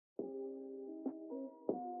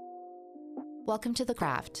Welcome to The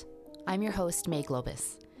Craft. I'm your host, May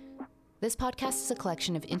Globus. This podcast is a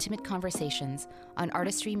collection of intimate conversations on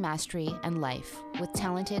artistry, mastery, and life with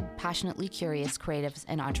talented, passionately curious creatives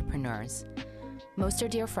and entrepreneurs. Most are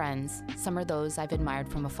dear friends, some are those I've admired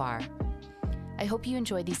from afar. I hope you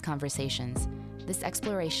enjoy these conversations, this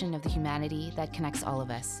exploration of the humanity that connects all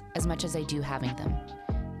of us, as much as I do having them.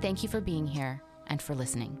 Thank you for being here and for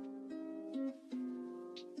listening.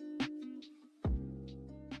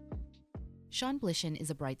 Sean Blishen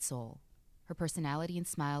is a bright soul. Her personality and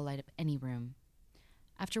smile light up any room.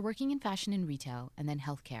 After working in fashion and retail and then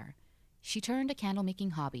healthcare, she turned a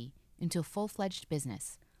candle-making hobby into a full-fledged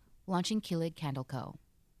business, launching Kilig Candle Co.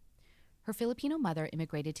 Her Filipino mother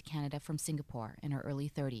immigrated to Canada from Singapore in her early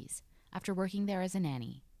 30s after working there as a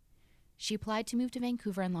nanny. She applied to move to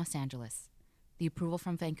Vancouver and Los Angeles. The approval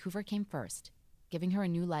from Vancouver came first, giving her a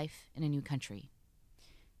new life in a new country.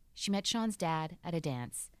 She met Sean's dad at a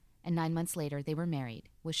dance, and 9 months later they were married,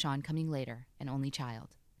 with Sean coming later, an only child.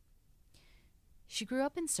 She grew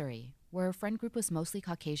up in Surrey, where her friend group was mostly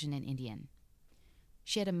Caucasian and Indian.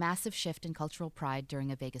 She had a massive shift in cultural pride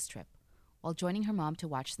during a Vegas trip, while joining her mom to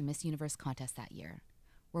watch the Miss Universe contest that year,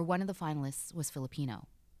 where one of the finalists was Filipino.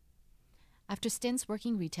 After stints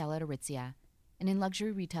working retail at Aritzia and in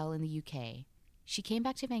luxury retail in the UK, she came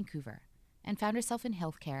back to Vancouver and found herself in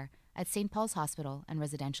healthcare at St. Paul's Hospital and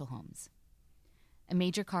residential homes. A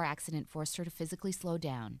major car accident forced her to physically slow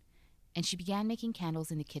down, and she began making candles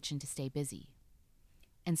in the kitchen to stay busy.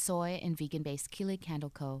 And soy and vegan-based Kilig Candle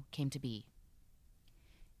Co. came to be.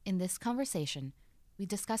 In this conversation, we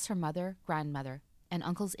discuss her mother, grandmother, and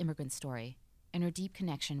uncle's immigrant story, and her deep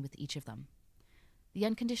connection with each of them. The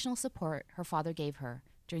unconditional support her father gave her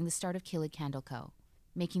during the start of Kilig Candle Co.,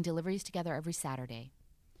 making deliveries together every Saturday.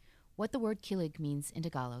 What the word Kilig means in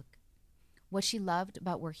Tagalog. What she loved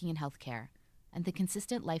about working in healthcare, and the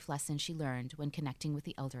consistent life lessons she learned when connecting with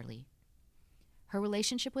the elderly. Her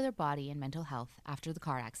relationship with her body and mental health after the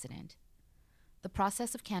car accident. The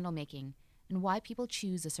process of candle making and why people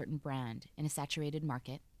choose a certain brand in a saturated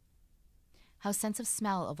market. How sense of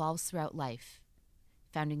smell evolves throughout life.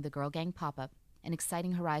 Founding the Girl Gang pop-up and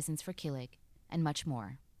exciting horizons for Kilig, and much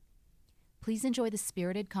more. Please enjoy the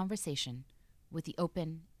spirited conversation with the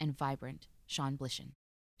open and vibrant Sean Blishen.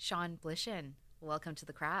 Sean Blishen, welcome to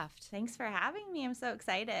The Craft. Thanks for having me. I'm so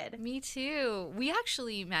excited. Me too. We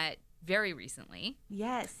actually met very recently.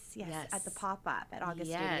 Yes. At the pop-up at August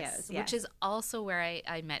Studios. Yes. Which is also where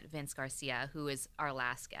I met Vince Garcia, who is our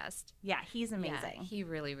last guest. Yeah, he's amazing. Yeah, he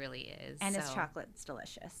really, really is. And his chocolate's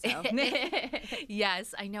delicious. So.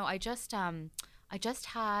 Yes, I know. I just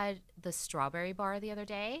had the strawberry bar the other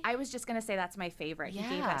day. I was just going to say that's my favorite. Yeah.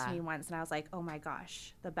 He gave that to me once, and I was like, oh my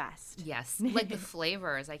gosh, the best. Yes, like the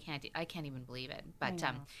flavors, I can't even believe it. But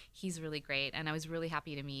he's really great, and I was really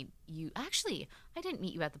happy to meet you. Actually, I didn't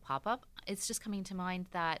meet you at the pop-up. It's just coming to mind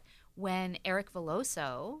that when Eric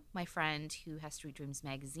Veloso, my friend who has Street Dreams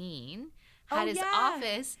magazine, had his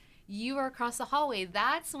office, you were across the hallway.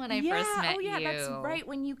 That's when I first met you. That's right.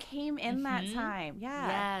 When you came in that time.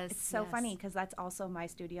 Yeah. Yes. It's so funny because that's also my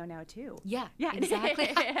studio now too. Yeah,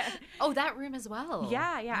 exactly. Oh, that room as well.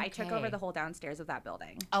 Yeah. Okay. I took over the whole downstairs of that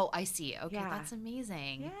building. Oh, I see. Okay, yeah. That's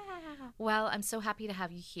amazing. Yeah. Well, I'm so happy to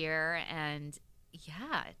have you here and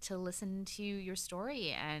to listen to your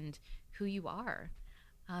story and who you are.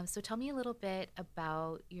 So tell me a little bit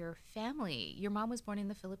about your family. Your mom was born in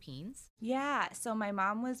the Philippines. Yeah, so my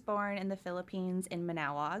mom was born in the Philippines in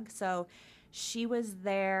Manawag. So she was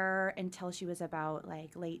there until she was about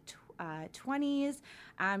like late 20s.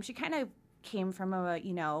 She kind of came from a,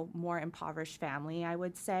 more impoverished family, I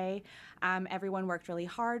would say. Everyone worked really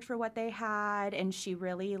hard for what they had, and she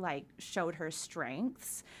really showed her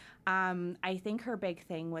strengths. I think her big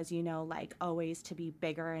thing was, always to be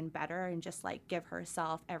bigger and better and just give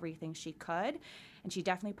herself everything she could. And she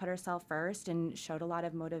definitely put herself first and showed a lot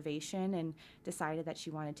of motivation and decided that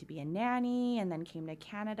she wanted to be a nanny and then came to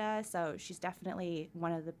Canada. So she's definitely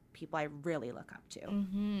one of the people I really look up to.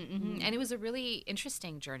 And it was a really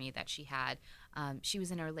interesting journey that she had. She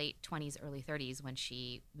was in her late 20s, early 30s when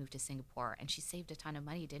she moved to Singapore, and she saved a ton of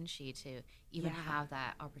money, didn't she, to even have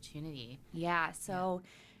that opportunity? Yeah. So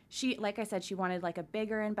she, like I said, she wanted a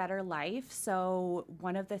bigger and better life. So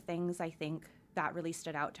one of the things I think that really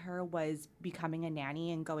stood out to her was becoming a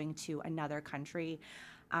nanny and going to another country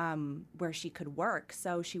where she could work.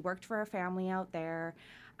 So she worked for a family out there.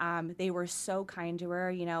 They were so kind to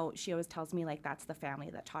her. She always tells me that's the family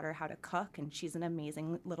that taught her how to cook, and she's an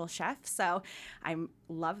amazing little chef. So I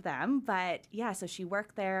love them. But yeah, so she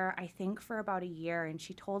worked there, I think, for about a year, and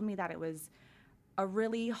she told me that it was a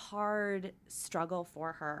really hard struggle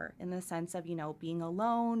for her in the sense of, being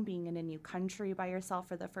alone, being in a new country by yourself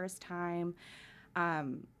for the first time,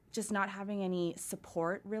 just not having any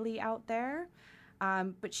support really out there.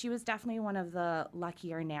 But she was definitely one of the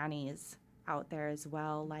luckier nannies out there as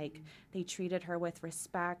well. Like, they treated her with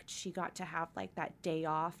respect. She got to have like that day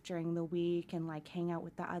off during the week and like hang out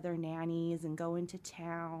with the other nannies and go into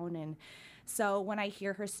town. And so when I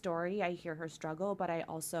hear her story, I hear her struggle, but I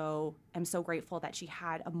also am so grateful that she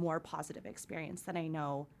had a more positive experience that I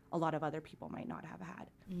know a lot of other people might not have had.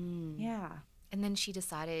 Yeah. And then she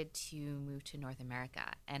decided to move to North America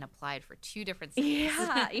and applied for 2 different states.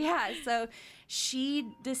 Yeah. So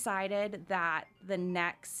she decided that the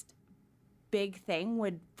next big thing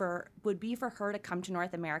would be for her to come to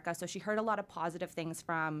North America. So she heard a lot of positive things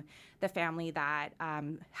from the family that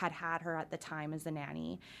had her at the time as a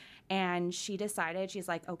nanny. And she decided, she's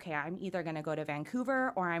like, okay, I'm either going to go to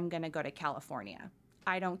Vancouver or I'm going to go to California.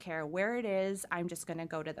 I don't care where it is. I'm just going to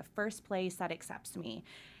go to the first place that accepts me.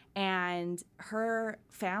 And her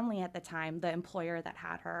family at the time, the employer that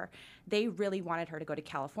had her, they really wanted her to go to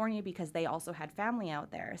California because they also had family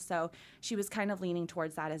out there. So she was kind of leaning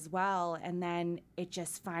towards that as well. And then it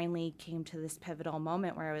just finally came to this pivotal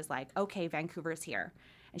moment where I was like, okay, Vancouver's here.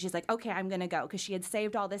 And she's like, okay, I'm going to go, because she had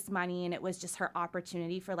saved all this money and it was just her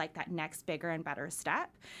opportunity for like that next bigger and better step.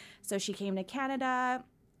 So she came to Canada.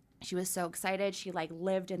 She was so excited. She like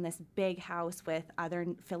lived in this big house with other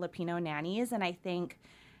Filipino nannies. And I think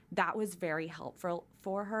that was very helpful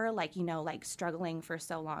for her, like, like struggling for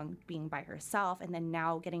so long being by herself, and then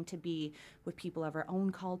now getting to be with people of her own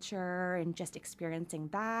culture and just experiencing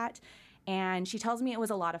that. And she tells me it was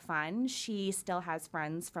a lot of fun. She still has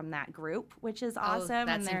friends from that group, which is awesome. Oh,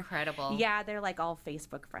 that's incredible. Yeah, they're like all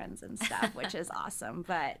Facebook friends and stuff, which is awesome.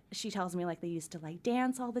 But she tells me like they used to like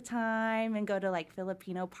dance all the time and go to like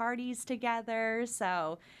Filipino parties together.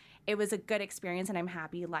 So it was a good experience, and I'm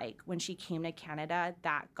happy, like, when she came to Canada,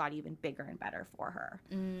 that got even bigger and better for her.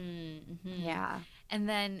 Mm-hmm. Yeah. And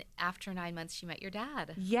then after 9 months, she met your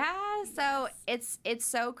dad. Yeah, so it's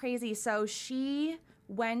so crazy. So she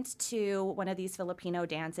went to one of these Filipino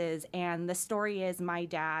dances, and the story is my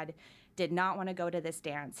dad did not want to go to this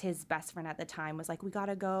dance. His best friend at the time was like, we got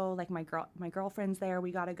to go. Like, my girlfriend's there.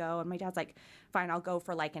 We got to go. And my dad's like, fine, I'll go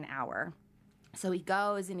for like an hour. So he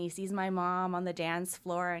goes and he sees my mom on the dance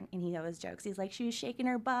floor, and he always jokes. He's like, she was shaking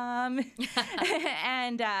her bum.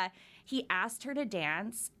 And he asked her to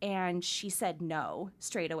dance, and she said no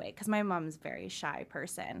straight away, because my mom's a very shy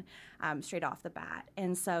person straight off the bat.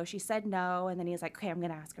 And so she said no, and then he was like, okay, I'm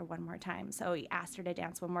going to ask her one more time. So he asked her to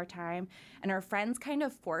dance one more time, and her friends kind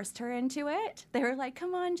of forced her into it. They were like,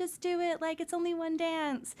 come on, just do it. Like, it's only one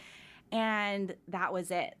dance. And that was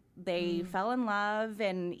it. They fell in love,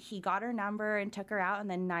 and he got her number and took her out,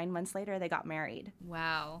 and then 9 months later they got married.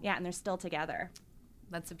 Wow. Yeah, and they're still together.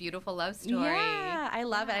 That's a beautiful love story. Yeah, I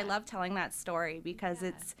love it. I love telling that story because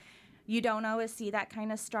you don't always see that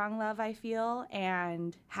kind of strong love, I feel,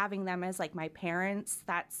 and having them as like my parents,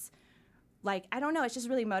 that's like, I don't know, it's just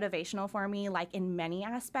really motivational for me, like in many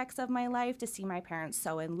aspects of my life, to see my parents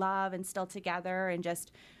so in love and still together and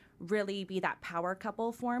just really be that power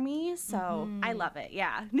couple for me. So I love it.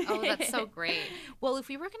 Yeah. Oh, that's so great. Well, if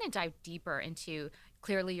we were going to dive deeper into,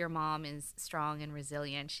 clearly your mom is strong and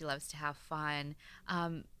resilient. She loves to have fun.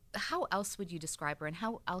 How else would you describe her, and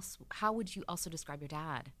how would you also describe your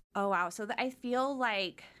dad? Oh, wow. So I feel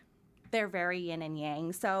like they're very yin and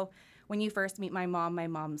yang. So when you first meet my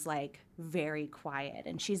mom's like very quiet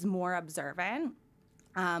and she's more observant.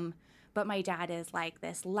 But my dad is like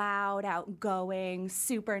this loud, outgoing,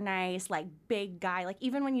 super nice, like big guy. Like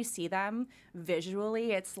even when you see them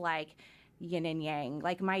visually, it's like yin and yang.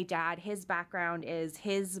 Like my dad, his background is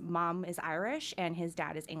his mom is Irish and his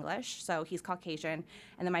dad is English. So he's Caucasian.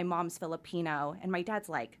 And then my mom's Filipino. And my dad's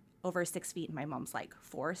like over 6 feet and my mom's like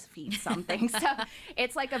 4 feet something. So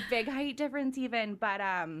it's like a big height difference even. But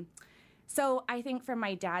so I think from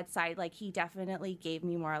my dad's side, like he definitely gave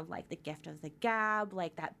me more of like the gift of the gab,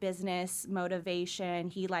 like that business motivation.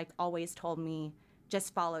 He like always told me,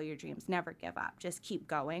 just follow your dreams, never give up, just keep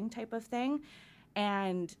going type of thing.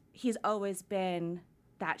 And he's always been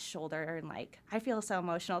that shoulder, and like I feel so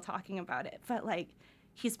emotional talking about it, but like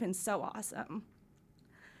he's been so awesome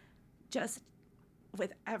just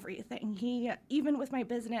with everything. He, even with my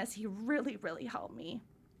business, he really helped me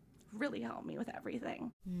with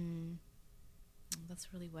everything.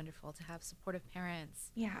 That's really wonderful to have supportive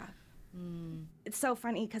parents. Yeah. It's so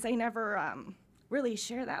funny because I never really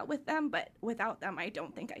share that with them, but without them, I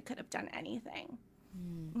don't think I could have done anything.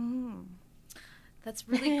 That's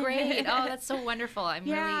really great. Oh, that's so wonderful. I'm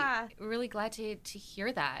Yeah. really glad to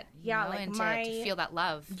hear that. Yeah, like and to feel that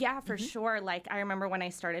love. Yeah, for sure. Like, I remember when I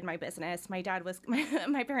started my business, my dad was,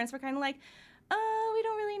 my parents were kind of like, oh, we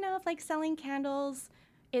don't really know if like selling candles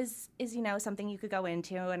is something you could go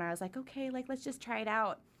into. And I was like, okay, like, let's just try it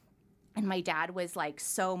out. And my dad was like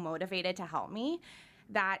so motivated to help me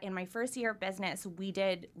that in my first year of business, we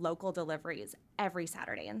did local deliveries every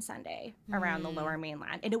Saturday and Sunday around the Lower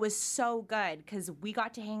Mainland. And it was so good because we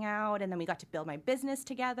got to hang out and then we got to build my business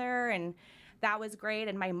together. And that was great.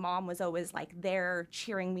 And my mom was always like there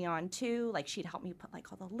cheering me on too. Like, she'd help me put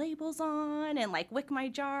like all the labels on and like wick my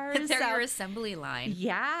jars. They're your assembly line.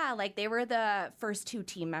 Yeah, like they were the first 2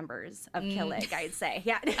 team members of Killig, I'd say.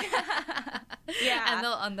 Yeah. Yeah.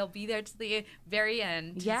 And they'll be there to the very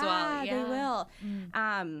end as well. Yeah, they will.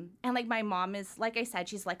 And like my mom is, like I said,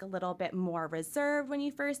 she's like a little bit more reserved when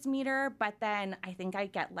you first meet her, but then I think I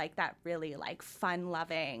get like that really like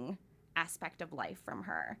fun-loving aspect of life from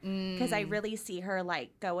her, because I really see her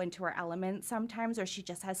like go into her element sometimes, where she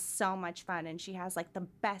just has so much fun and she has like the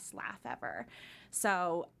best laugh ever.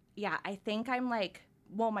 So yeah, I think I'm like,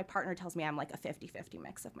 well, my partner tells me I'm like a 50-50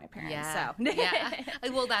 mix of my parents. Yeah. So Yeah.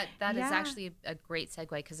 Well, that is actually a great segue,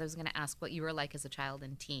 because I was going to ask what you were like as a child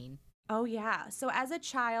and teen. Oh, yeah. So as a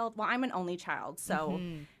child, well, I'm an only child. So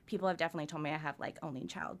people have definitely told me I have like only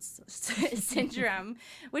child syndrome,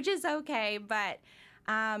 which is okay. But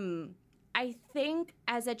I think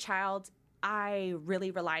as a child, I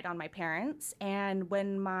really relied on my parents. And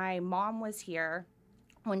when my mom was here,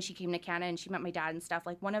 when she came to Canada and she met my dad and stuff,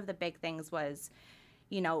 like one of the big things was,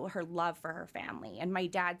 you know, her love for her family. And my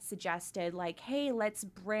dad suggested like, hey, let's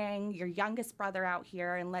bring your youngest brother out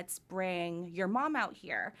here and let's bring your mom out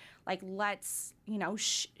here. Like, let's, you know,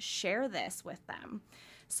 share this with them.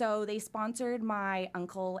 So they sponsored my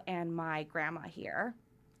uncle and my grandma here.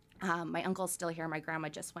 My uncle's still here. My grandma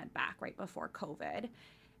just went back right before COVID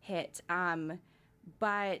hit.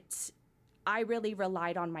 But I really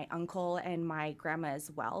relied on my uncle and my grandma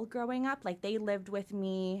as well growing up. Like, they lived with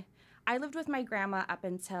me. I lived with my grandma up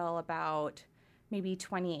until about maybe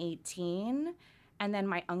 2018. And then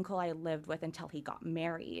my uncle I lived with until he got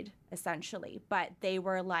married, essentially. But they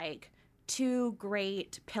were like 2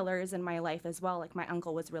 great pillars in my life as well. Like, my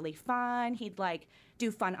uncle was really fun. He'd like do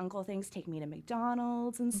fun uncle things, take me to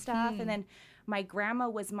McDonald's and stuff. And then my grandma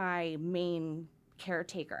was my main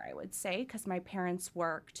caretaker, I would say, because my parents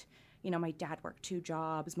worked. You know, my dad worked 2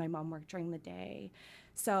 jobs. My mom worked during the day.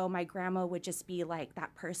 So my grandma would just be like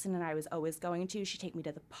that person that I was always going to. She'd take me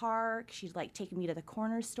to the park. She'd like take me to the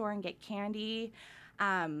corner store and get candy.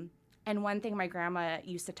 And one thing my grandma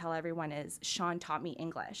used to tell everyone is Sean taught me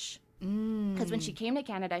English. Because when she came to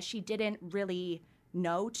Canada, she didn't really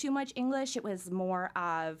know too much English. It was more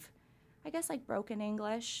of, I guess, like broken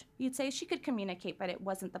English. You'd say she could communicate, but it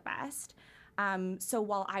wasn't the best. So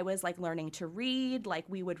while I was like learning to read, like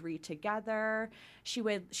we would read together. She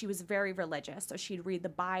was very religious. So she'd read the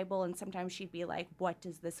Bible and sometimes she'd be like, what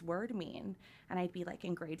does this word mean? And I'd be like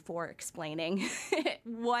in grade 4 explaining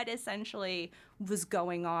what essentially was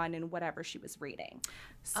going on in whatever she was reading.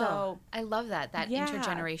 So I love that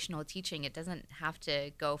intergenerational teaching. It doesn't have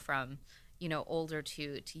to go from, you know, older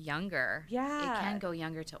to younger. Yeah. It can go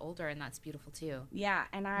younger to older, and that's beautiful too. Yeah,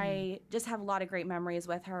 and I just have a lot of great memories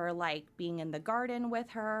with her, like being in the garden with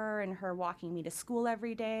her and her walking me to school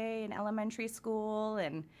every day in elementary school.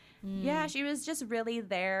 And yeah, she was just really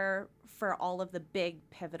there for all of the big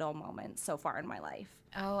pivotal moments so far in my life.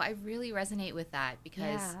 Oh, I really resonate with that,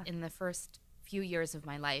 because in the first few years of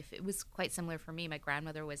my life, it was quite similar for me. My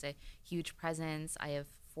grandmother was a huge presence. I have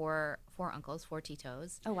four uncles, 4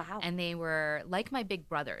 titos. Oh, wow. And they were like my big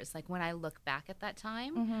brothers. Like, when I look back at that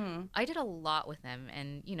time, I did a lot with them,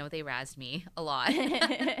 and, you know, they razzed me a lot.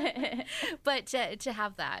 But to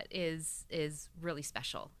have that is really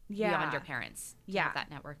special beyond your parents. To have that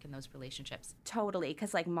network and those relationships. Totally,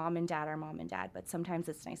 because like mom and dad are mom and dad, but sometimes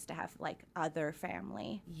it's nice to have like other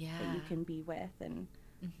family that you can be with. And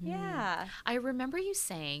yeah. I remember you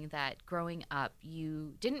saying that growing up,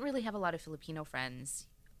 you didn't really have a lot of Filipino friends.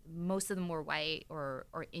 Most of them were white or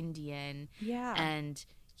Indian. Yeah. And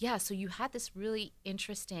yeah, so you had this really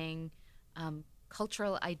interesting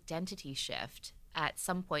cultural identity shift at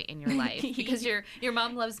some point in your life, because your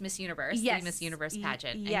mom loves Miss Universe, the Miss Universe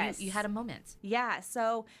pageant. Yes. And you had a moment. Yeah.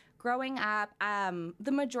 So growing up,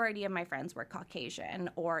 the majority of my friends were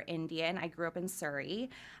Caucasian or Indian. I grew up in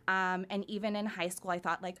Surrey. And even in high school, I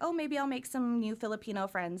thought like, oh, maybe I'll make some new Filipino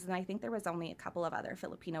friends. And I think there was only a couple of other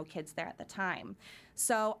Filipino kids there at the time.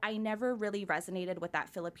 So I never really resonated with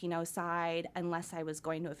that Filipino side unless I was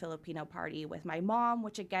going to a Filipino party with my mom,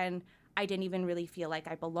 which again, I didn't even really feel like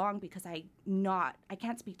I belonged because I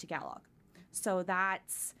can't speak Tagalog. So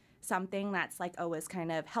that's something that's like always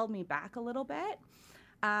kind of held me back a little bit.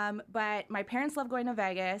 But my parents love going to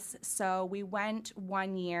Vegas, so we went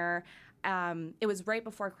one year. It was right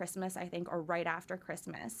before Christmas, I think, or right after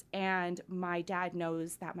Christmas. And my dad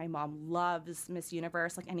knows that my mom loves Miss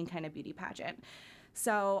Universe, like any kind of beauty pageant.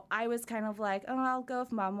 So I was kind of like, oh, I'll go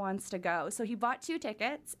if mom wants to go. So he bought 2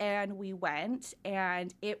 tickets and we went,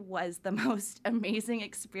 and it was the most amazing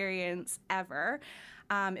experience ever.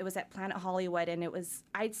 It was at Planet Hollywood, and it was,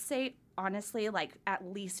 I'd say, honestly, like at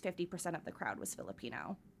least 50% of the crowd was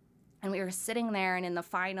Filipino. And we were sitting there, and in the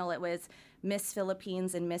final, it was Miss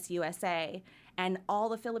Philippines and Miss USA. And all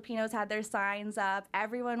the Filipinos had their signs up.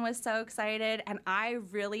 Everyone was so excited. And I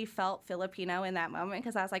really felt Filipino in that moment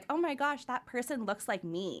because I was like, oh my gosh, that person looks like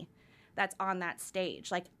me that's on that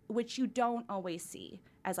stage, like, which you don't always see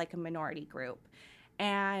as like a minority group.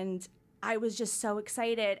 And I was just so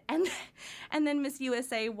excited. And then Miss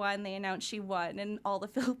USA won. They announced she won, and all the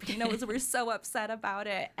Filipinos were so upset about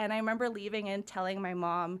it. And I remember leaving and telling my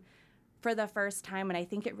mom for the first time, and I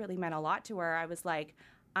think it really meant a lot to her, I was like,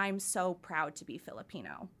 I'm so proud to be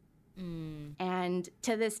Filipino. And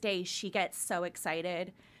to this day, she gets so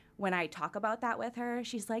excited when I talk about that with her.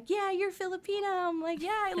 She's like, yeah, you're Filipino. I'm like, yeah,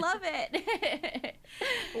 I love it.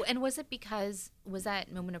 And was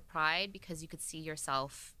that moment of pride because you could see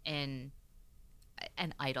yourself in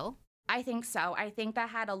an idol? I think so. I think that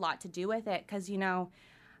had a lot to do with it because, you know,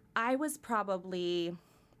 I was probably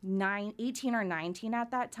 18 or 19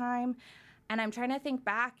 at that time. And I'm trying to think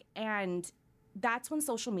back, and that's when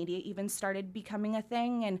social media even started becoming a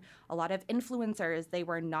thing. And a lot of influencers, they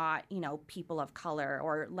were not, you know, people of color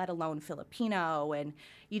or let alone Filipino. And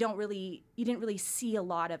you didn't really see a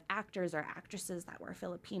lot of actors or actresses that were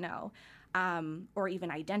Filipino or even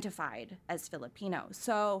identified as Filipino.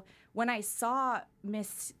 So when I saw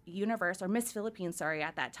Miss Universe or Miss Philippines, sorry,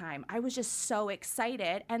 at that time, I was just so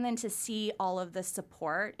excited. And then to see all of the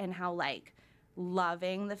support and how like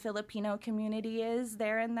loving the Filipino community is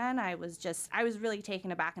there and then, I was really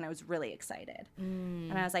taken aback, and I was really excited.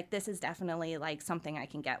 And I was like, this is definitely like something I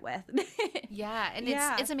can get with. Yeah, and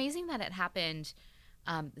it's amazing that it happened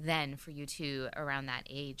then for you two around that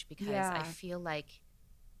age, because I feel like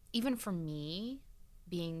even for me,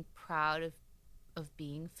 being proud of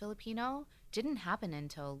being Filipino didn't happen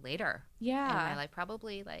until later in my life,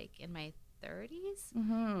 probably like in my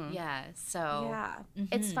 30s. Yeah, so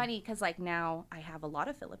it's funny because like now I have a lot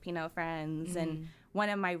of Filipino friends, and one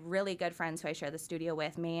of my really good friends who I share the studio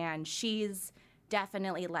with, man, she's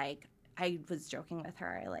definitely like, I was joking with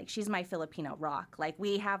her, like she's my Filipino rock. Like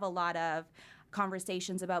we have a lot of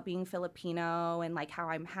conversations about being Filipino and like how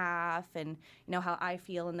I'm half, and you know how I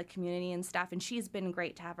feel in the community and stuff, and she's been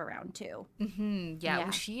great to have around too.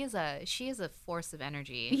 Well, she is a force of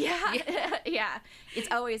energy. Yeah. It's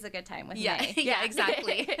always a good time with me. Yeah,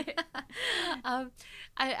 exactly.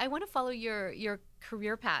 I want to follow your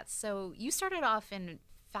career path. So you started off in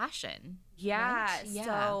fashion. Right?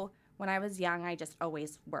 So when I was young, I just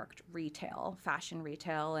always worked retail, fashion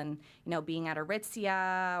retail, and, you know, being at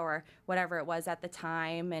Aritzia or whatever it was at the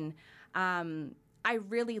time. And I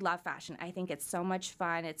really love fashion. I think it's so much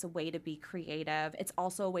fun. It's a way to be creative. It's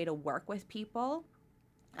also a way to work with people.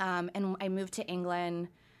 And I moved to England,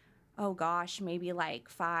 oh gosh, maybe like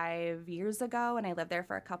 5 years ago, and I lived there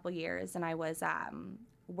for a couple years, and I was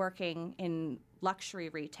working in luxury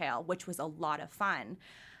retail, which was a lot of fun.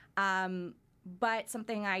 But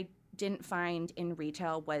something I didn't find in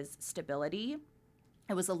retail was stability.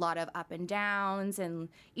 It was a lot of up and downs, and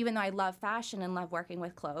even though I love fashion and love working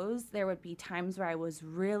with clothes, there would be times where I was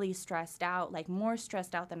really stressed out, like more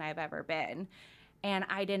stressed out than I've ever been, and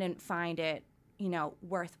I didn't find it, you know,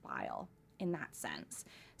 worthwhile in that sense.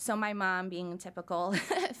 So my mom, being a typical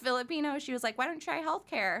Filipino, she was like, why don't you try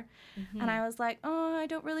healthcare? And I was like, oh, I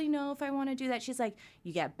don't really know if I want to do that. She's like,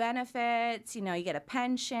 you get benefits, you know, you get a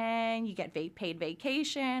pension, you get paid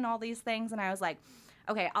vacation, all these things. And I was like,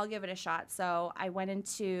 okay, I'll give it a shot. So I went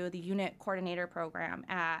into the unit coordinator program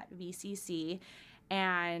at VCC,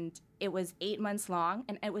 and it was 8 months long,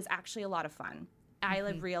 and it was actually a lot of fun. I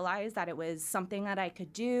realized that it was something that I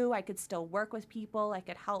could do. I could still work with people. I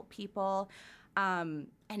could help people. And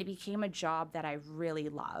it became a job that I really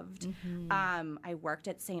loved. I worked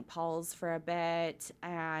at St. Paul's for a bit,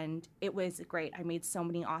 and it was great. I made so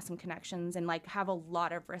many awesome connections and like have a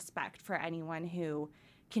lot of respect for anyone who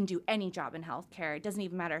can do any job in healthcare. It doesn't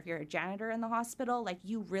even matter if you're a janitor in the hospital. Like,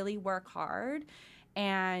 you really work hard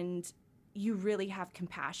and you really have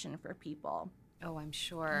compassion for people. Oh, I'm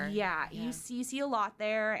sure. Yeah. You see a lot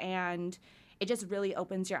there, and it just really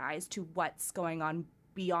opens your eyes to what's going on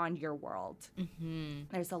beyond your world.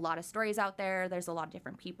 There's a lot of stories out there. There's a lot of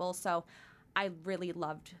different people. So I really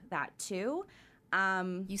loved that too.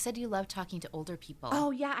 You said you love talking to older people.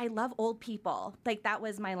 Oh, yeah. I love old people. Like, that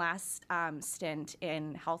was my last stint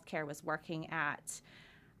in healthcare, was working at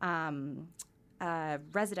a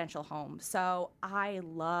residential home. So I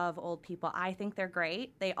love old people. I think they're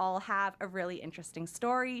great. They all have a really interesting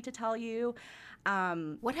story to tell you.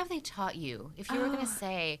 What have they taught you? If you were going to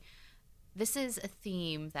say, this is a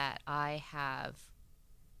theme that I have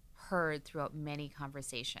heard throughout many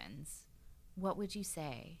conversations, what would you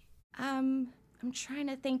say? I'm trying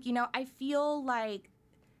to think. I feel like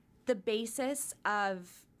the basis of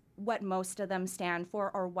what most of them stand for,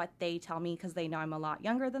 or what they tell me because they know I'm a lot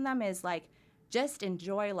younger than them, is like, just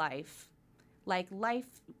enjoy life. Like, life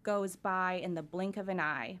goes by in the blink of an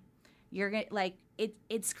eye.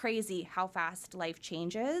 It's crazy how fast life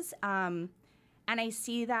changes. And I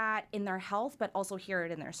see that in their health, but also hear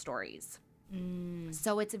it in their stories.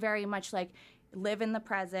 So it's very much like, live in the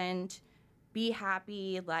present, be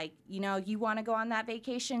happy. Like, you want to go on that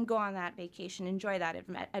vacation, enjoy that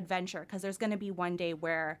adventure, because there's going to be one day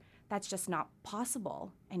where that's just not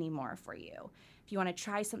possible anymore for you. If you want to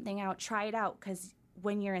try something out, try it out, because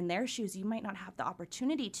when you're in their shoes, you might not have the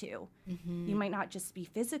opportunity to. You might not just be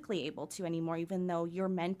physically able to anymore, even though you're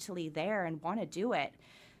mentally there and want to do it.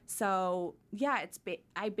 So, yeah,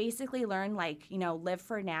 I basically learned, like, live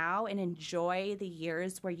for now and enjoy the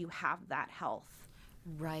years where you have that health.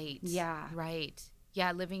 Right. Yeah. Right.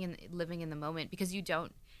 Yeah, living in the moment, because you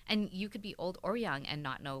don't, and you could be old or young and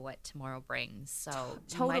not know what tomorrow brings. So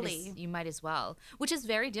totally, you might as well, which is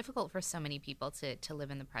very difficult for so many people to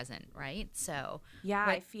live in the present, right? So yeah,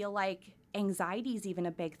 I feel like anxiety is even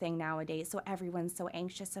a big thing nowadays. So everyone's so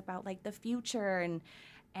anxious about like the future,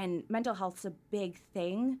 and mental health's a big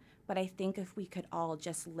thing. But I think if we could all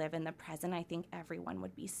just live in the present, I think everyone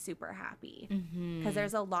would be super happy, because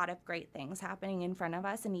there's a lot of great things happening in front of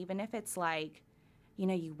us. And even if it's like,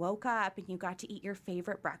 you woke up and you got to eat your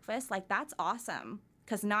favorite breakfast, like, that's awesome,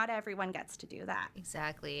 because not everyone gets to do that.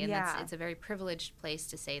 Exactly. And it's a very privileged place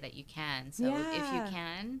to say that you can. So if you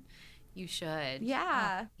can, you should.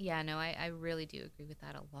 Yeah. Yeah, no, I really do agree with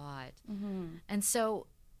that a lot. And so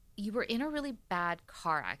you were in a really bad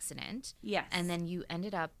car accident. Yes. And then you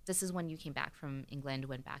ended up, this is when you came back from England,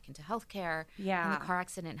 went back into healthcare. Yeah. And the car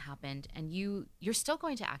accident happened, and you're still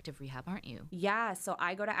going to active rehab, aren't you? Yeah. So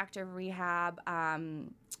I go to active rehab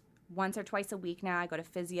once or twice a week now. I go to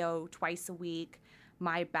physio twice a week.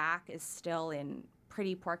 My back is still in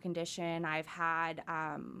pretty poor condition. I've had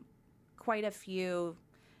quite a few,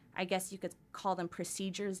 I guess you could call them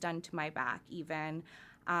procedures, done to my back even,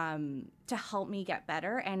 to help me get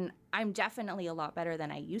better. And I'm definitely a lot better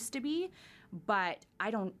than I used to be, but I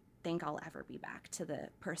don't think I'll ever be back to the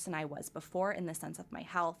person I was before in the sense of my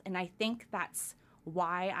health. And I think that's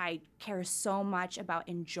why I care so much about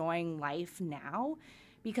enjoying life now,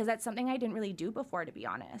 because that's something I didn't really do before, to be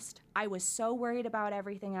honest. I was so worried about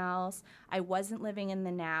everything else. I wasn't living in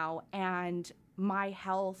the now, and my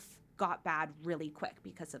health got bad really quick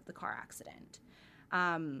because of the car accident.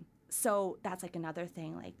 So that's like another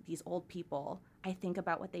thing, like these old people, I think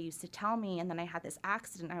about what they used to tell me, and then I had this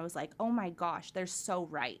accident, and I was like, oh my gosh, they're so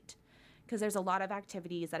right. Because there's a lot of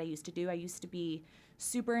activities that I used to do. I used to be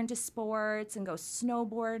super into sports and go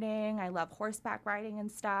snowboarding. I love horseback riding and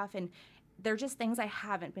stuff, and they're just things I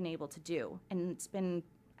haven't been able to do. And it's been,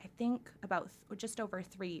 I think, about just over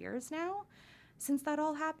 3 years now since that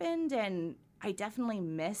all happened, and I definitely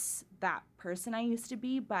miss that person I used to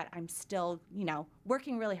be, but I'm still,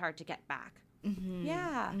 working really hard to get back.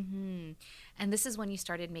 Yeah. And this is when you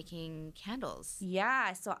started making candles.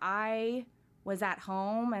 Yeah. So I was at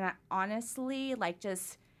home, and I honestly,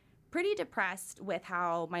 just pretty depressed with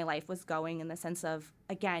how my life was going, in the sense of,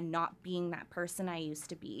 again, not being that person I used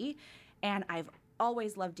to be. And I've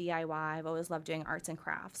always loved DIY. I've always loved doing arts and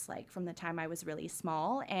crafts, from the time I was really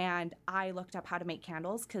small. And I looked up how to make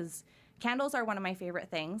candles, because candles are one of my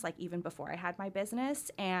favorite things, even before I had my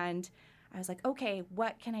business. And I was like, okay,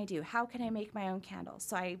 what can I do? How can I make my own candles?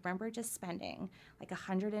 So I remember just spending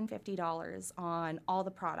 $150 on all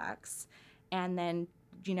the products, and then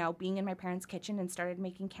being in my parents' kitchen and started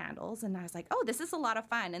making candles. And I was like, oh, this is a lot of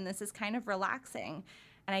fun and this is kind of relaxing.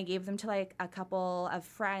 And I gave them to like a couple of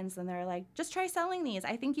friends and they're like, just try selling these.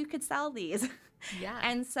 I think you could sell these. Yeah.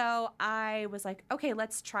 And so I was like, okay,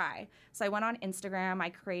 let's try. So I went on Instagram. I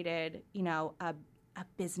created, a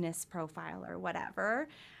business profile or whatever.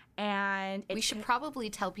 And we should probably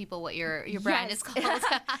tell people what your brand is called.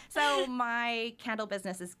 So my candle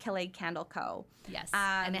business is Killig Candle Co. Yes,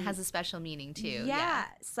 and it has a special meaning too. Yeah.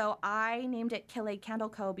 So I named it Killig Candle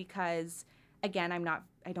Co. because, again,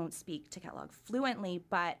 I don't speak Tagalog fluently,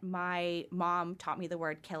 but my mom taught me the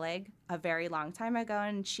word Killig a very long time ago,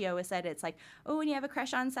 and she always said it's like, oh, when you have a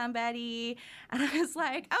crush on somebody, and I was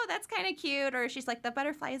like, oh, that's kind of cute, or she's like, the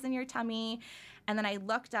butterflies in your tummy. And then I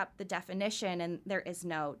looked up the definition, and there is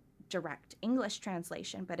no direct English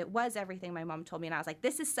translation, but it was everything my mom told me, and I was like,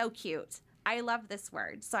 this is so cute. I love this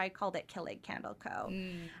word. So I called it Killig Candle Co.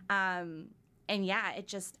 And yeah, it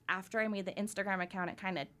just, after I made the Instagram account, it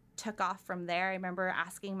kind of took off from there. I remember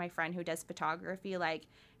asking my friend who does photography, like,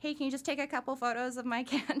 hey, can you just take a couple photos of my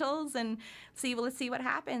candles and let's see what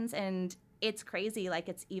happens? And it's crazy. Like,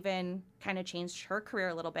 it's even kind of changed her career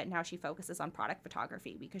a little bit. Now she focuses on product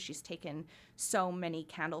photography because she's taken so many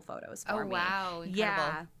candle photos for me. Oh, wow.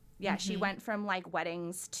 Incredible. Yeah. She went from like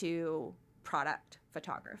weddings to product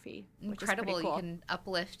photography, which incredible. Is pretty cool. You can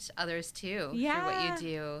uplift others too through what you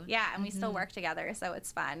do. Yeah, and we still work together, so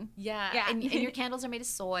it's fun. Yeah. And your candles are made of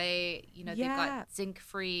soy. They've got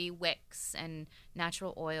zinc-free wicks and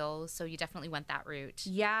natural oils, so you definitely went that route.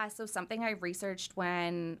 Yeah, so something I researched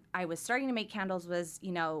when I was starting to make candles was,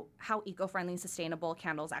 how eco-friendly and sustainable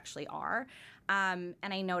candles actually are. And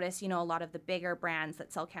I noticed, a lot of the bigger brands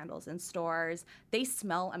that sell candles in stores, they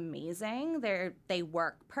smell amazing. They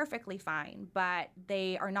work perfectly fine, but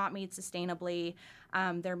they are not made sustainably.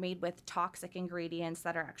 They're made with toxic ingredients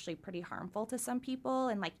that are actually pretty harmful to some people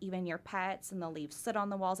and like even your pets, and they'll leave soot on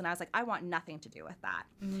the walls. And I was like, I want nothing to do with that.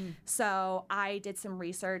 So I did some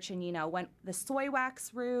research and, went the soy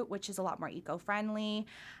wax route, which is a lot more eco-friendly.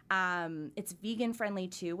 It's vegan friendly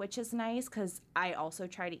too, which is nice because I also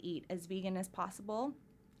try to eat as vegan as possible.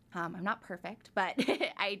 I'm not perfect, but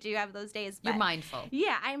I do have those days. But you're mindful.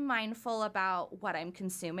 Yeah, I'm mindful about what I'm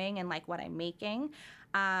consuming and like what I'm making.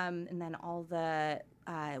 And then all the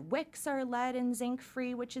wicks are lead and zinc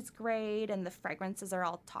free, which is great. And the fragrances are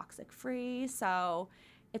all toxic free. So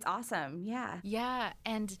it's awesome. Yeah. Yeah.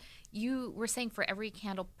 And you were saying for every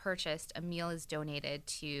candle purchased, a meal is donated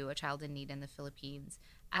to a child in need in the Philippines.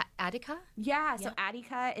 Attica? Yeah. So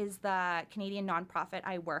Attica is the Canadian nonprofit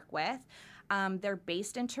I work with. They're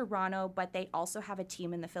based in Toronto, but they also have a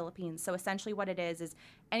team in the Philippines. So essentially what it is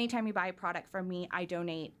anytime you buy a product from me, I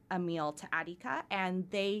donate a meal to Attica, and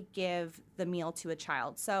they give the meal to a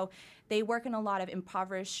child. So they work in a lot of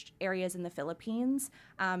impoverished areas in the Philippines.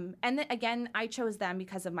 And then, again, I chose them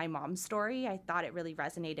because of my mom's story. I thought it really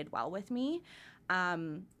resonated well with me.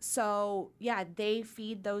 So, yeah, they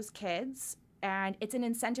feed those kids, and it's an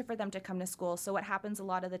incentive for them to come to school. So what happens a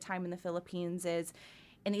lot of the time in the Philippines is,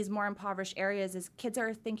 in these more impoverished areas, is kids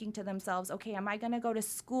are thinking to themselves, okay, am I going to go to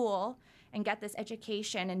school and get this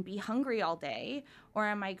education and be hungry all day? Or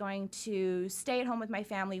am I going to stay at home with my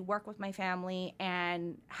family, work with my family,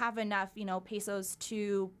 and have enough, pesos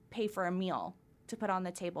to pay for a meal to put on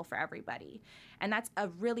the table for everybody? And that's a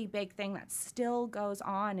really big thing that still goes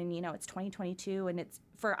on. And, it's 2022, and it's,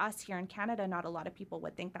 for us here in Canada, not a lot of people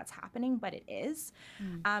would think that's happening, but it is.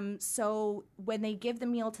 So when they give the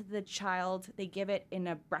meal to the child, they give it in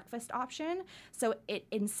a breakfast option. So it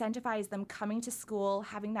incentivizes them coming to school,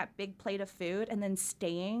 having that big plate of food, and then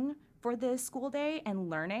staying for the school day and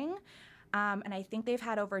learning. And I think they've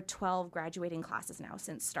had over 12 graduating classes now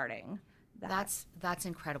since starting that. That's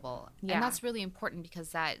incredible. Yeah. And that's really important because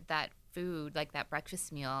that food, like that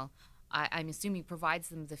breakfast meal, I'm assuming provides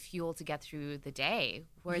them the fuel to get through the day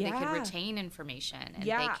where they can retain information and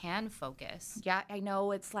they can focus. Yeah, I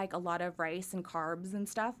know it's like a lot of rice and carbs and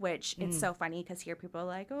stuff, which it's so funny because here people are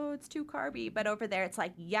like, oh, it's too carby. But over there, it's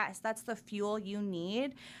like, yes, that's the fuel you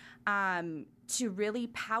need to really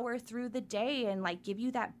power through the day and like give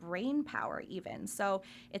you that brain power even. So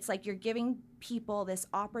it's like you're giving people this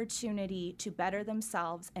opportunity to better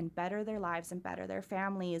themselves and better their lives and better their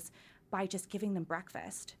families by just giving them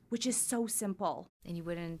breakfast, which is so simple. And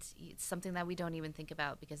it's something that we don't even think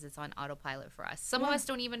about because it's on autopilot for us. Some of us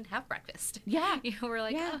don't even have breakfast. Yeah. We're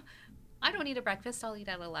like, oh, I don't eat a breakfast, I'll eat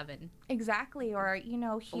at 11. Exactly. Or,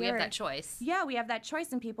 here. We have that choice. Yeah, we have that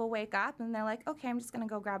choice, and people wake up and they're like, okay, I'm just going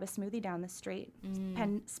to go grab a smoothie down the street,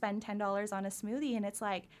 spend $10 on a smoothie. And it's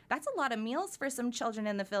like, that's a lot of meals for some children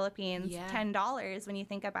in the Philippines, $10 when you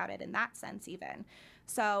think about it in that sense even.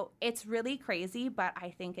 So it's really crazy, but I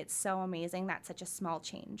think it's so amazing that such a small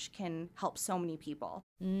change can help so many people.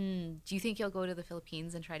 Do you think you'll go to the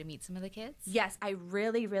Philippines and try to meet some of the kids? Yes, I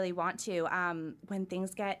really, really want to. When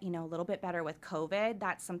things get, a little bit better with COVID,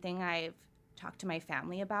 that's something I've talked to my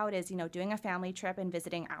family about is, doing a family trip and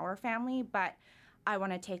visiting our family. But I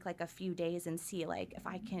want to take like a few days and see like if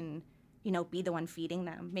I can, be the one feeding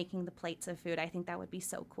them, making the plates of food. I think that would be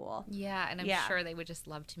so cool. Yeah, and I'm sure they would just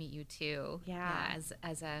love to meet you too. Yeah.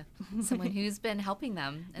 As a someone who's been helping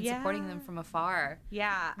them and supporting them from afar.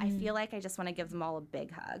 Yeah, I feel like I just want to give them all a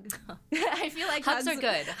big hug. I feel like hugs are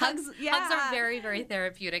good. Hugs are very, very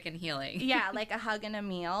therapeutic and healing. Yeah, like a hug and a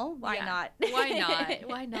meal. Why not? Why not?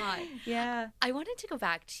 Why not? Yeah. I wanted to go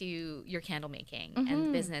back to your candle making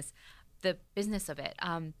and the business of it.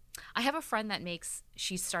 I have a friend that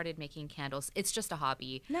she started making candles. It's just a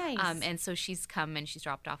hobby. Nice. And so she's come and she's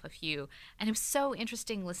dropped off a few. And it was so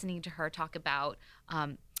interesting listening to her talk about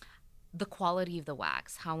the quality of the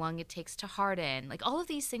wax, how long it takes to harden, like all of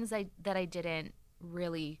these things that I didn't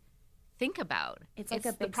really think about. It's like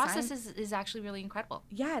a big the process is actually really incredible.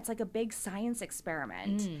 Yeah, it's like a big science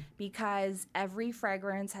experiment because every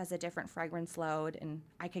fragrance has a different fragrance load, and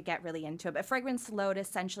I could get really into it. But fragrance load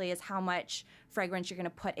essentially is how much fragrance you're going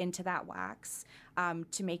to put into that wax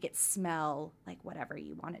to make it smell like whatever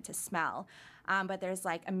you want it to smell. But there's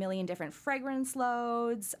like a million different fragrance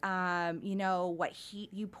loads, what heat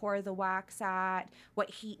you pour the wax at,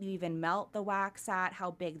 what heat you even melt the wax at,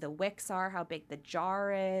 how big the wicks are, how big the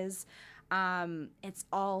jar is. It's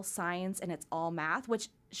all science and it's all math, which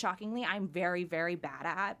shockingly I'm very, very bad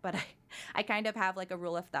at, but I kind of have like a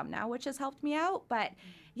rule of thumb now, which has helped me out. But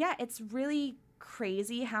yeah, it's really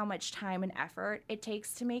crazy how much time and effort it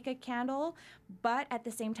takes to make a candle. But at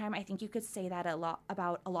the same time, I think you could say that a lot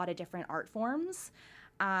about a lot of different art forms.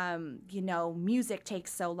 Music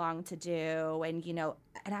takes so long to do, and,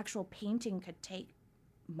 an actual painting could take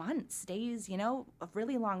months, days, a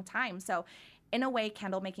really long time. So in a way,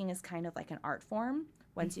 candle making is kind of like an art form.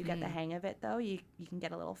 Once you get the hang of it, though, you can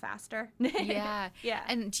get a little faster. Yeah. Yeah.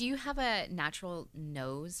 And do you have a natural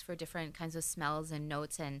nose for different kinds of smells and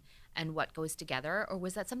notes and what goes together? Or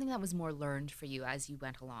was that something that was more learned for you as you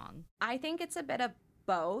went along? I think it's a bit of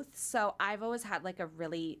both. So I've always had like a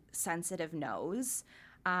really sensitive nose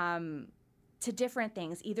to different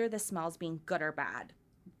things, either the smells being good or bad.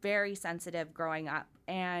 Very sensitive growing up.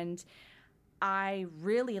 And I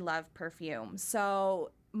really love perfume.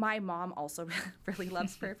 So my mom also really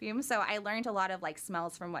loves perfume. So I learned a lot of like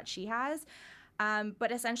smells from what she has.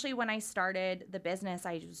 But essentially when I started the business,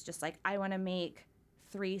 I was just like, I want to make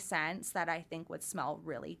 3 scents that I think would smell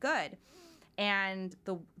really good. And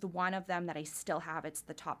the one of them that I still have, it's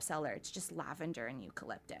the top seller. It's just lavender and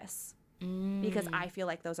eucalyptus. Because I feel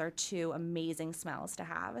like those are 2 amazing smells to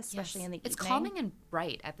have, especially in the evening. It's calming and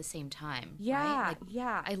bright at the same time. Yeah, right?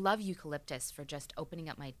 yeah. I love eucalyptus for just opening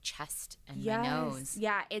up my chest and my nose.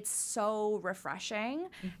 Yeah, it's so refreshing.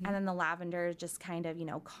 And then the lavender just kind of,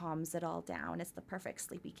 calms it all down. It's the perfect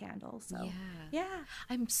sleepy candle. So yeah.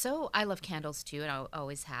 I love candles too, and I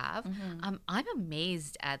always have. I'm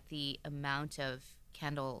amazed at the amount of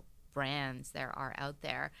candle brands there are out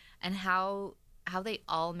there and how they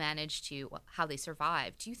all manage to, how they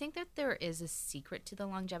survive. Do you think that there is a secret to the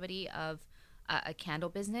longevity of a candle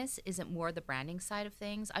business? Is it more the branding side of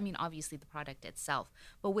things? I mean, obviously the product itself,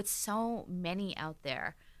 but with so many out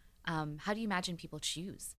there, how do you imagine people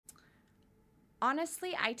choose?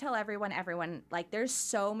 Honestly, I tell everyone, like there's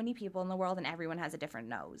so many people in the world and everyone has a different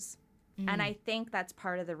nose. And I think that's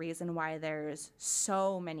part of the reason why there's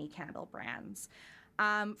so many candle brands.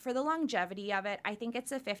 For the longevity of it, I think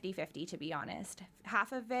it's a 50-50, to be honest.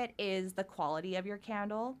 Half of it is the quality of your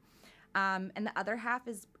candle, and the other half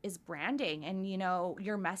is branding and,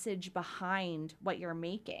 your message behind what you're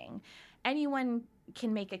making. Anyone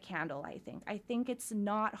can make a candle, I think. I think it's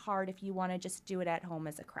not hard if you want to just do it at home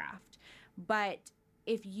as a craft. But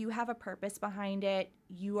if you have a purpose behind it,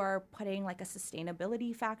 you are putting like a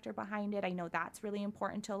sustainability factor behind it. I know that's really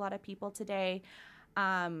important to a lot of people today.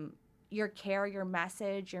 Your care, your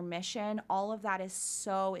message, your mission, all of that is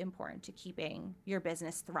so important to keeping your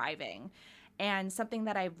business thriving. And something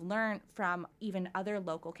that I've learned from even other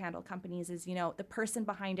local candle companies is, the person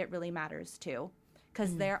behind it really matters too.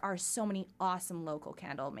 Because there are so many awesome local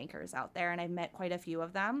candle makers out there, and I've met quite a few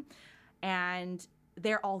of them. And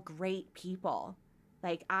they're all great people.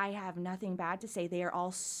 Like, I have nothing bad to say. They are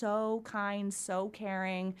all so kind, so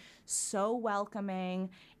caring, so welcoming.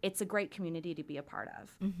 It's a great community to be a part of.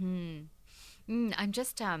 I'm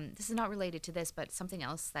just, this is not related to this, but something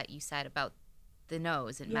else that you said about the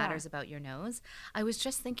nose. It Yeah. matters about your nose. I was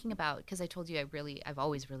just thinking about, because I told you I've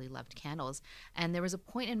always really loved candles, and there was a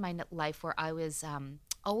point in my life where I was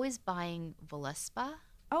always buying Voluspa.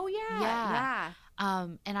 Oh, yeah. Yeah. Yeah.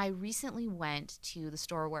 And I recently went to the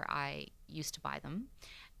store where I used to buy them,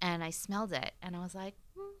 and I smelled it, and I was like,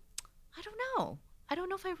 I don't know. I don't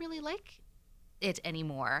know if I really like it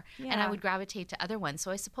anymore. Yeah. And I would gravitate to other ones. So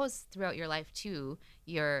I suppose throughout your life too,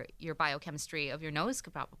 your biochemistry of your nose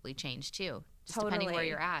could probably change too, just depending where Totally.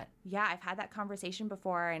 you're at. Yeah, I've had that conversation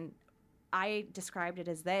before, and I described it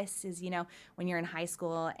as this: is, when you're in high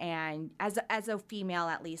school, and as a female,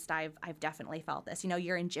 at least, I've definitely felt this.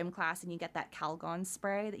 You're in gym class and you get that Calgon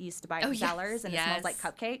spray that you used to buy at Zellers, and it smells like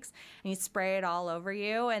cupcakes, and you spray it all over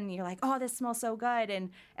you, and you're like, oh, this smells so good. And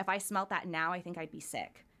if I smelt that now, I think I'd be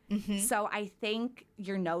sick. Mm-hmm. So I think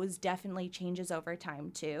your nose definitely changes over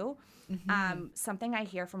time too. Mm-hmm. Something I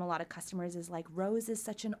hear from a lot of customers is like, rose is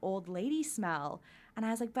such an old lady smell. And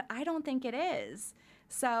I was like, but I don't think it is.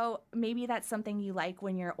 So maybe that's something you like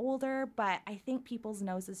when you're older, but I think people's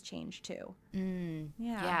noses change too. Yeah.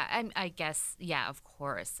 Yeah, I guess, yeah, of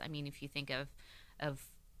course. I mean, if you think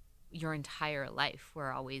of your entire life,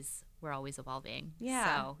 we're always evolving.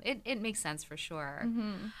 Yeah. So it makes sense for sure.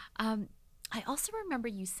 Mm-hmm. I also remember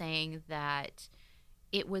you saying that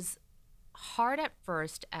it was hard at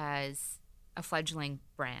first as a fledgling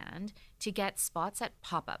brand to get spots at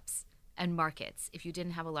pop-ups and markets if you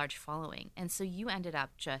didn't have a large following. And so you ended up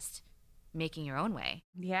just making your own way.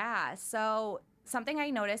 Yeah. So something I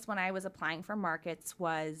noticed when I was applying for markets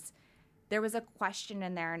was there was a question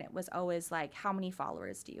in there, and it was always like, how many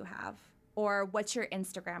followers do you have? Or what's your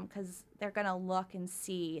Instagram? Because they're going to look and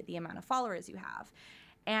see the amount of followers you have.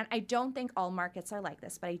 And I don't think all markets are like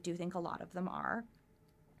this, but I do think a lot of them are.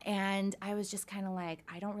 And I was just kind of like,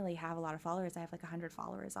 I don't really have a lot of followers. I have like 100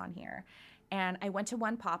 followers on here. And I went to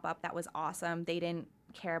one pop-up that was awesome. They didn't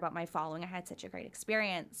care about my following. I had such a great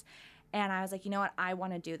experience. And I was like, you know what? I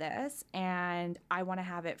want to do this, and I want to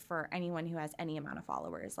have it for anyone who has any amount of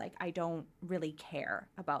followers. Like, I don't really care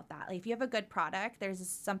about that. Like, if you have a good product, there's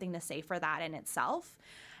something to say for that in itself.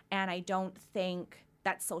 And I don't think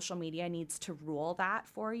that social media needs to rule that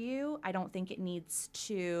for you. I don't think it needs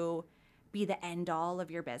to be the end all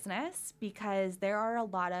of your business, because there are a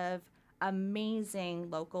lot of amazing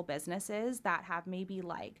local businesses that have maybe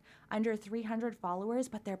like under 300 followers,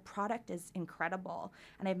 but their product is incredible.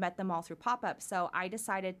 And I've met them all through pop-ups. So I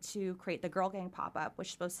decided to create the Girl Gang pop-up,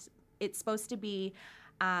 which it's supposed to be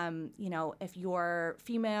if you're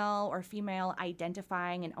female or female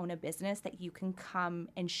identifying and own a business, that you can come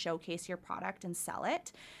and showcase your product and sell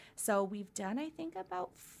it. So we've done, I think,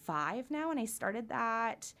 about 5 now, and I started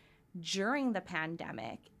that during the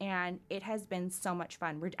pandemic, and it has been so much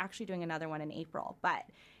fun. We're actually doing another one in April, but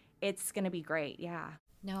it's going to be great. Yeah.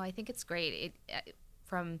 No, I think it's great.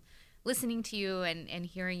 From listening to you and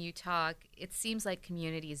hearing you talk, it seems like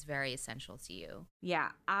community is very essential to you.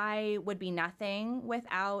 Yeah, I would be nothing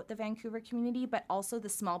without the Vancouver community, but also the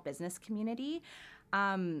small business community.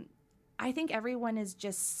 I think everyone is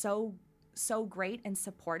just so great and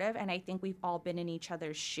supportive, and I think we've all been in each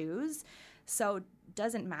other's shoes. So it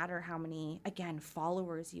doesn't matter how many, again,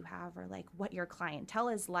 followers you have or like what your clientele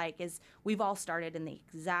is like, is we've all started in the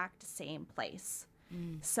exact same place.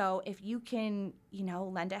 So if you can,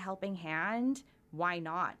 lend a helping hand, why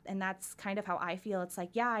not? And that's kind of how I feel. It's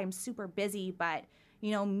like, yeah, I'm super busy, but,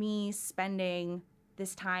 me spending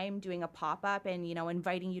this time doing a pop-up and,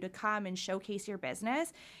 inviting you to come and showcase your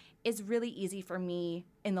business is really easy for me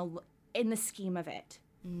in the scheme of it.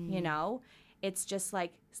 It's just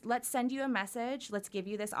like, let's send you a message, let's give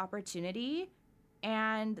you this opportunity,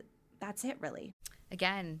 and that's it, really.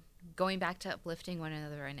 Again, going back to uplifting one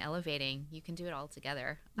another and elevating, you can do it all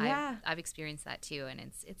together. Yeah. I've experienced that too, and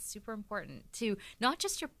it's super important to not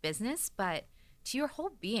just your business, but to your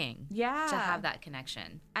whole being. Yeah. To have that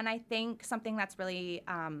connection. And I think something that's really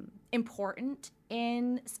important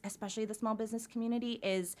in especially the small business community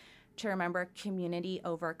is to remember community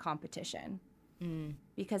over competition.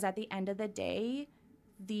 Because at the end of the day,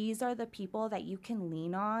 these are the people that you can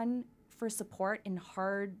lean on for support in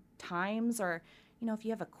hard times, or if you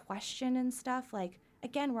have a question and stuff. Like,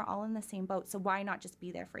 again, we're all in the same boat, so why not just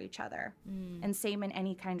be there for each other? And same in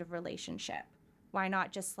any kind of relationship. Why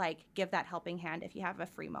not just like give that helping hand if you have a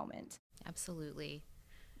free moment? Absolutely.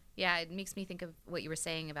 Yeah, it makes me think of what you were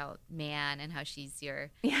saying about Man and how she's your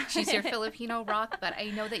Filipino rock, but I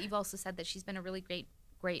know that you've also said that she's been a really great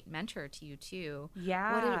mentor to you too.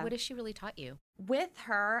 Yeah. What has she really taught you? With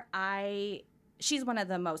her, she's one of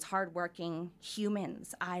the most hardworking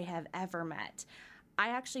humans I have ever met. I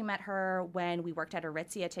actually met her when we worked at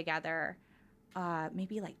Aritzia together.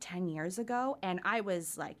 maybe like 10 years ago. And I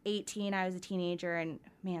was like 18. I was a teenager. And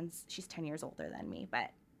man, she's 10 years older than me.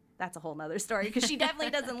 But that's a whole nother story because she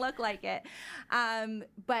definitely doesn't look like it.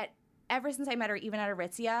 But ever since I met her, even at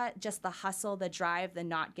Aritzia, just the hustle, the drive, the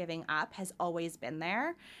not giving up has always been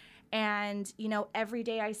there. And, you know, every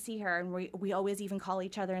day I see her, and we always even call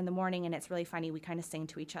each other in the morning, and it's really funny. We kind of sing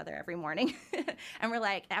to each other every morning. And we're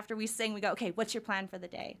like, after we sing, we go, okay, what's your plan for the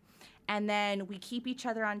day? And then we keep each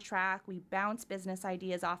other on track. We bounce business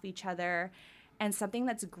ideas off each other. And something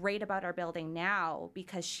that's great about our building now,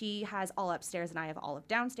 because she has all upstairs and I have all of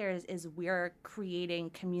downstairs, is we're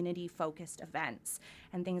creating community-focused events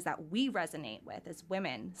and things that we resonate with as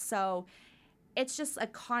women. So it's just a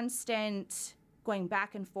constant going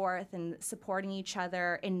back and forth and supporting each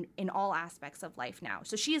other in all aspects of life now.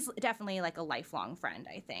 So she's definitely like a lifelong friend,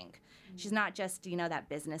 I think. Mm-hmm. She's not just, you know, that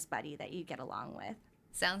business buddy that you get along with.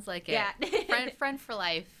 Sounds like it. Yeah. friend for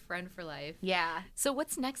life. Friend for life. Yeah. So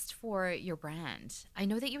what's next for your brand? I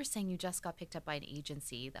know that you were saying you just got picked up by an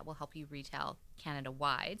agency that will help you retail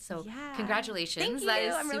Canada-wide. So congratulations. Thank you. That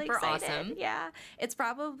is I'm really super excited. Awesome. Yeah. It's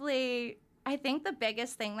probably, I think, the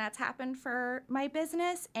biggest thing that's happened for my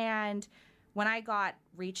business. And when I got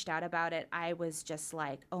reached out about it, I was just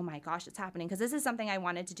like, oh my gosh, it's happening. Because this is something I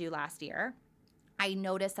wanted to do last year. I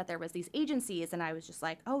noticed that there was these agencies, and I was just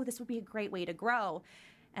like, oh, this would be a great way to grow.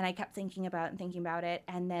 And I kept thinking about it.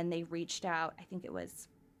 And then they reached out, I think it was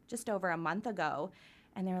just over a month ago.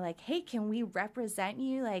 And they were like, hey, can we represent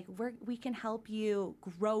you? Like, we can help you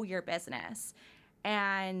grow your business.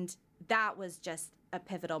 And that was just a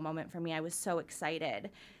pivotal moment for me. I was so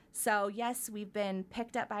excited. So yes, we've been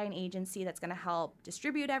picked up by an agency that's going to help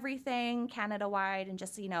distribute everything Canada-wide and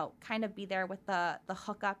just, you know, kind of be there with the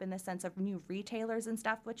hookup in the sense of new retailers and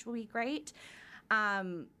stuff, which will be great.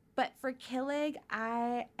 But for Killig,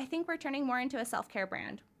 I think we're turning more into a self-care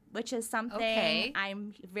brand, which is something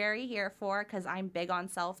I'm very here for because I'm big on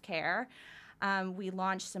self-care. We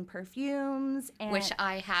launched some perfumes. Which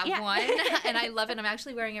I have one, and I love it. I'm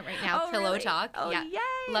actually wearing it right now, Pillow really? Talk. Oh, yeah. Yay.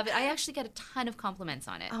 Love it. I actually get a ton of compliments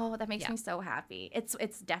on it. Oh, that makes me so happy.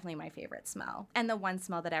 It's definitely my favorite smell. And the one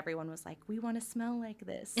smell that everyone was like, we want to smell like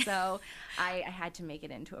this. So I had to make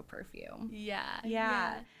it into a perfume. Yeah.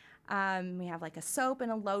 We have like a soap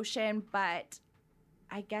and a lotion, but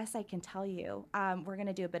I guess I can tell you, we're going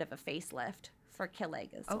to do a bit of a facelift for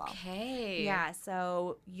Killig as well. Okay. Yeah,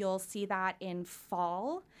 so you'll see that in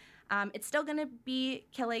fall. It's still going to be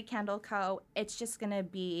Killig Candle Co. It's just going to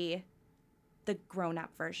be the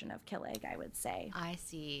grown-up version of Killig, I would say. I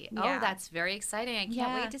see. Yeah. Oh, that's very exciting. I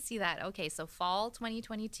can't wait to see that. Okay, so fall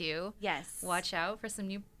 2022. Yes. Watch out for some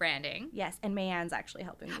new branding. Yes, and Mayanne's actually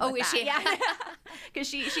helping me with is that. she? Yeah. Because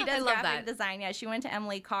she does graphic that. design. Yeah, she went to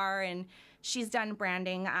Emily Carr, and she's done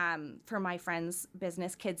branding for my friend's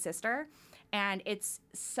business, Kid Sister. And it's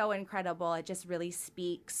so incredible. It just really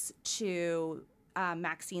speaks to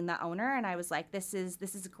Maxine, the owner. And I was like, this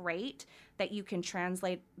is great that you can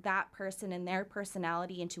translate that person and their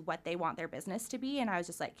personality into what they want their business to be. And I was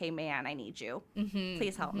just like, hey, man, I need you. Mm-hmm.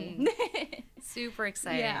 Please help me. Super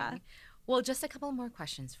exciting. Yeah. Well, just a couple more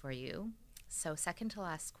questions for you. So second to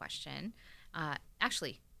last question.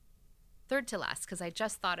 Actually, third to last, because I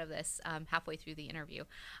just thought of this halfway through the interview.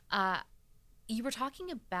 You were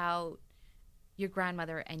talking about your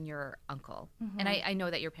grandmother and your uncle. Mm-hmm. And I know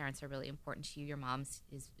that your parents are really important to you. Your mom's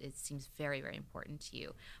it seems very, very important to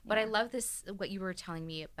you. But I love this, what you were telling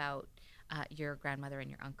me about your grandmother and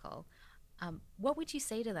your uncle. What would you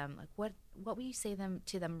say to them? Like, what would you say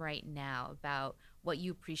to them right now about what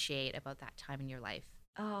you appreciate about that time in your life?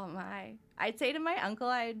 Oh, my. I'd say to my uncle,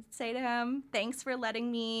 I'd say to him, thanks for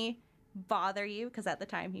letting me bother you, because at the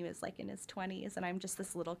time he was like in his 20s and I'm just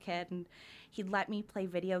this little kid, and he'd let me play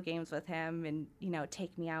video games with him and, you know,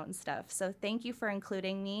 take me out and stuff. So thank you for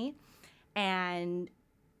including me and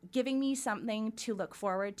giving me something to look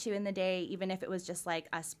forward to in the day, even if it was just like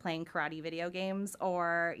us playing karate video games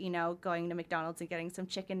or, you know, going to McDonald's and getting some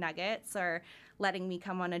chicken nuggets, or letting me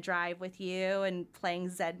come on a drive with you and playing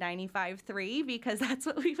Z95-3, because that's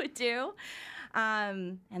what we would do.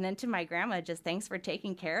 And then to my grandma, just thanks for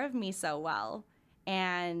taking care of me so well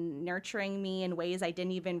and nurturing me in ways I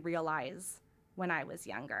didn't even realize when I was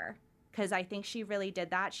younger. Because I think she really did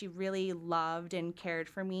that. She really loved and cared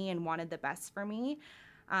for me and wanted the best for me.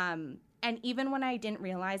 And even when I didn't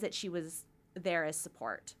realize it, she was there as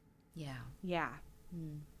support. Yeah.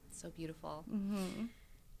 So beautiful. Mm-hmm.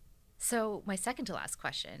 So my second to last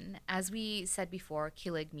question, as we said before,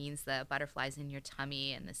 Killig means the butterflies in your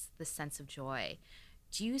tummy and this sense of joy.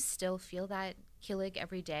 Do you still feel that Killig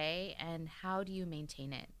every day, and how do you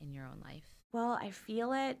maintain it in your own life? Well, I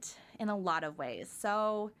feel it in a lot of ways.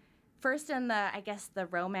 So first in the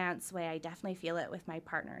romance way, I definitely feel it with my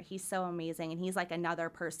partner. He's so amazing, and he's like another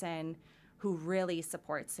person who really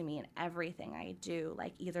supports me in everything I do.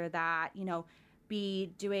 Like either that,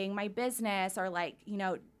 be doing my business or like,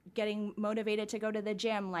 getting motivated to go to the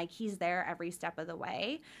gym. Like he's there every step of the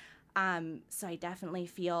way. So I definitely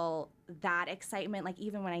feel that excitement. Like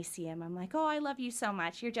even when I see him, I'm like, oh, I love you so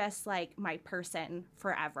much. You're just like my person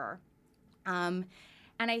forever. And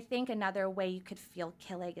I think another way you could feel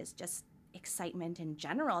killing is just excitement in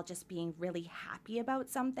general, just being really happy about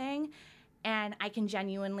something. And I can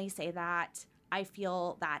genuinely say that I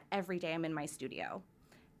feel that every day I'm in my studio.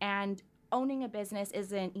 And owning a business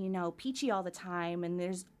isn't, peachy all the time. And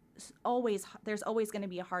there's always going to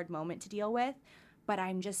be a hard moment to deal with. But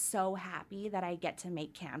I'm just so happy that I get to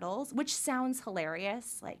make candles, which sounds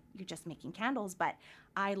hilarious, like you're just making candles, but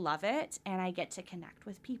I love it, and I get to connect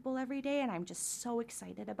with people every day, and I'm just so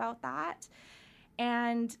excited about that.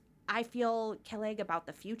 And I feel killing about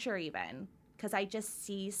the future even, because I just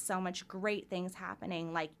see so much great things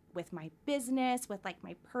happening, like with my business, with like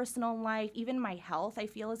my personal life, even my health I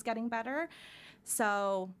feel is getting better.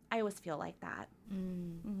 So I always feel like that.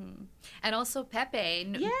 Mm-hmm. And also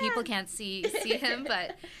Pepe, people can't see him,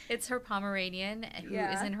 but it's her Pomeranian who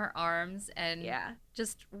is in her arms and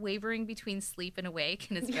just wavering between sleep and awake,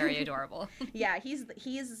 and it's very adorable. Yeah,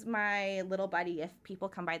 he's my little buddy. If people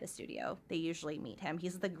come by the studio, they usually meet him.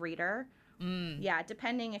 He's the greeter. Yeah,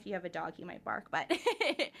 depending if you have a dog, he might bark. But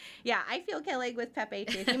yeah, I feel killing with Pepe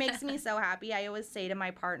too. He makes me so happy. I always say to my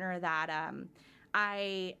partner that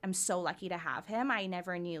I am so lucky to have him. I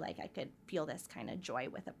never knew like I could feel this kind of joy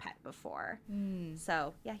with a pet before.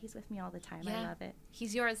 So yeah, he's with me all the time. I love it.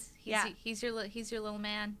 He's yours. He's your little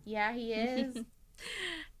man. Yeah, he is.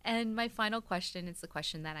 And my final question is the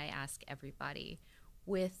question that I ask everybody.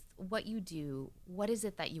 With what you do, what is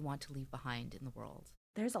it that you want to leave behind in the world?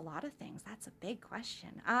 There's a lot of things. That's a big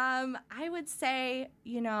question. I would say,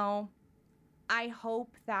 I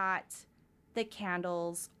hope that the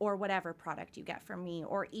candles or whatever product you get from me,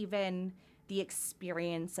 or even the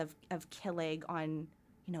experience of killing on,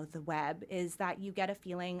 the web, is that you get a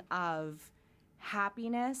feeling of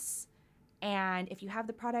happiness, and if you have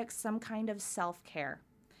the product, some kind of self-care.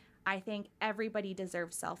 I think everybody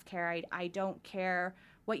deserves self-care. I don't care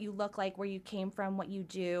what you look like, where you came from, what you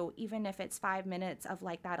do, even if it's 5 minutes of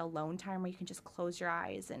like that alone time where you can just close your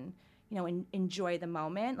eyes and, enjoy the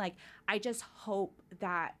moment. Like, I just hope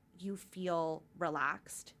that you feel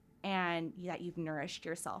relaxed and that you've nourished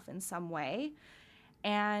yourself in some way.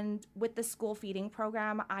 And with the school feeding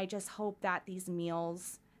program, I just hope that these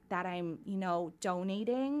meals that I'm,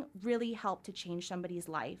 donating really help to change somebody's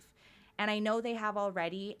life. And I know they have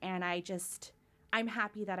already, and I'm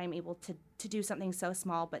happy that I'm able to do something so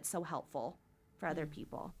small but so helpful for other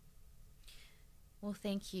people. Well,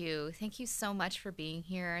 thank you. Thank you so much for being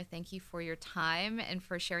here. Thank you for your time and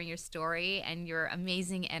for sharing your story and your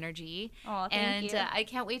amazing energy. Oh, thank you. And I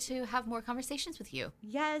can't wait to have more conversations with you.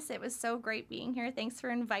 Yes, it was so great being here. Thanks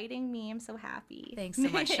for inviting me. I'm so happy. Thanks so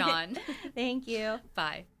much, Sean. Thank you.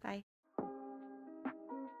 Bye. Bye.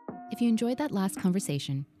 If you enjoyed that last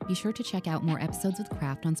conversation, be sure to check out more episodes with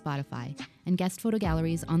Craft on Spotify and guest photo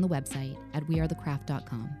galleries on the website at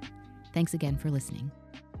wearethecraft.com. Thanks again for listening.